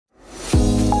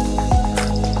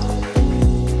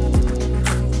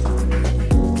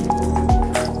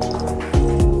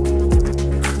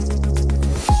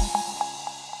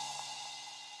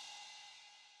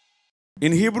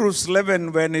In Hebrews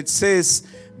 11, when it says,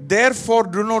 therefore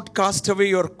do not cast away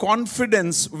your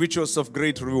confidence, which was of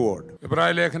great reward. എബ്രായ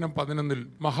ലേഖനം 11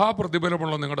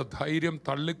 മഹാപ്രതിഫലമുള്ള നിങ്ങളുടെ ധൈര്യം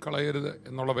തള്ളിക്കളയരുത്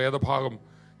എന്നുള്ള വേദഭാഗം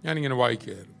ഞാനിങ്ങനെ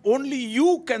വായിക്കുകയായിരുന്നു. Only you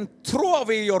can throw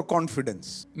away your confidence.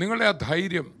 നിങ്ങളുടെ ആ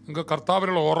ധൈര്യം, നിങ്ങൾക്ക്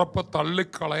കർത്താവിലുള്ള ഉറപ്പ്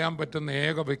തള്ളിക്കളയാൻ പറ്റുന്ന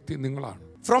ഏക വ്യക്തി നിങ്ങളാണ്.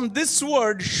 From this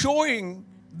word showing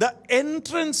the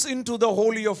entrance into the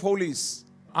Holy of Holies.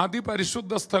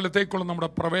 അതിപരിശുദ്ധ സ്ഥലത്തേക്കുള്ള നമ്മുടെ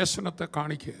പ്രവേശനത്തെ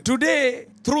കാണിക്കുക. Today,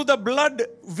 through the blood,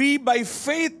 we by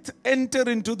faith enter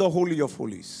into the Holy of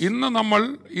Holies. ഇന്ന് നമ്മൾ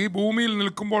ഈ ഭൂമിയിൽ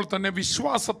നിൽക്കുമ്പോൾ തന്നെ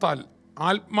വിശ്വാസത്താൽ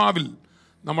ആത്മാവിൽ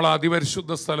നമ്മൾ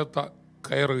അതിപരിശുദ്ധ സ്ഥലത്ത്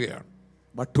കയറുകയാണ്.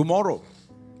 But tomorrow,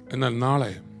 എന്നാൽ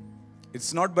നാളെ,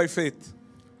 it's not by faith.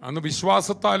 അന്ന്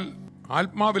വിശ്വാസത്താൽ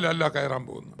ആത്മാവിലല്ല കയറാൻ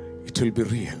പോകുന്നത്. It will be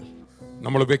real.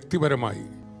 നമ്മൾ വ്യക്തിപരമായി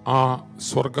ആ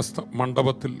സ്വർഗസ്ഥ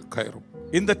മണ്ഡപത്തിൽ കയറും.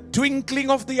 In the twinkling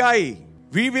of the eye,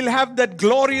 we will have that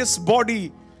glorious body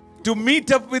to meet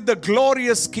up with the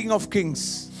glorious King of Kings,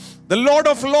 the Lord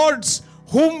of Lords,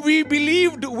 whom we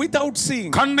believed without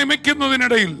seeing.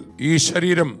 കണ്ണിമയ്ക്കുന്നതിനിടയിൽ ഈ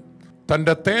ശരീരം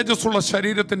തന്റെ തേജസ്സുള്ള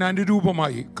ശരീരത്തിന്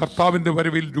അനുരൂപമായി കർത്താവിന്റെ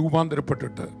വരവിൽ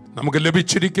രൂപാന്തരപ്പെട്ടിട്ട് നമുക്ക്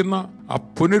ലഭിച്ചിരിക്കുന്ന ആ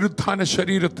പുനരുത്ഥാന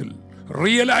ശരീരത്തിൽ,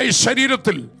 റിയലായ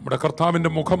ശരീരത്തിൽ നമ്മുടെ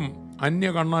കർത്താവിന്റെ മുഖം അന്യ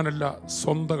കണ്ണാനല്ല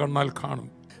സ്വന്തം കണ്ണാൽ കാണും.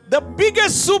 The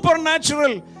biggest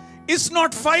supernatural is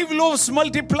not 5 loaves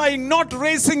multiplying, not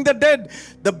raising the dead.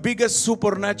 The biggest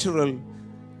supernatural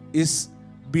is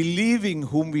believing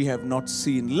whom we have not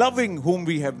seen, loving whom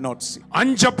we have not seen.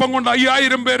 5 അപ്പം കൊണ്ട്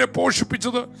 5000 പേരെ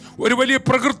പോഷിപ്പിച്ചത് ഒരു വലിയ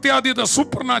പ്രകൃത്യാതീത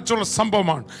സൂപ്പർ നാച്ചുറൽ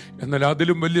സംഭവമാണ്. എന്നാൽ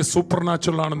അതിലും വലിയ സൂപ്പർ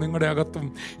നാച്ചുറൽ ആണ് നിങ്ങളുടെ അകത്തും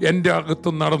എൻ്റെ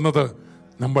അകത്തും നടന്നത്.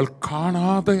 നമ്മൾ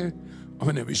കാണാതെ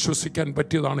അവനെ വിശ്വസിക്കാൻ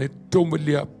പറ്റിയതാണ് ഏറ്റവും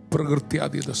വലിയ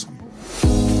പ്രകൃത്യാതീത സംഭവം.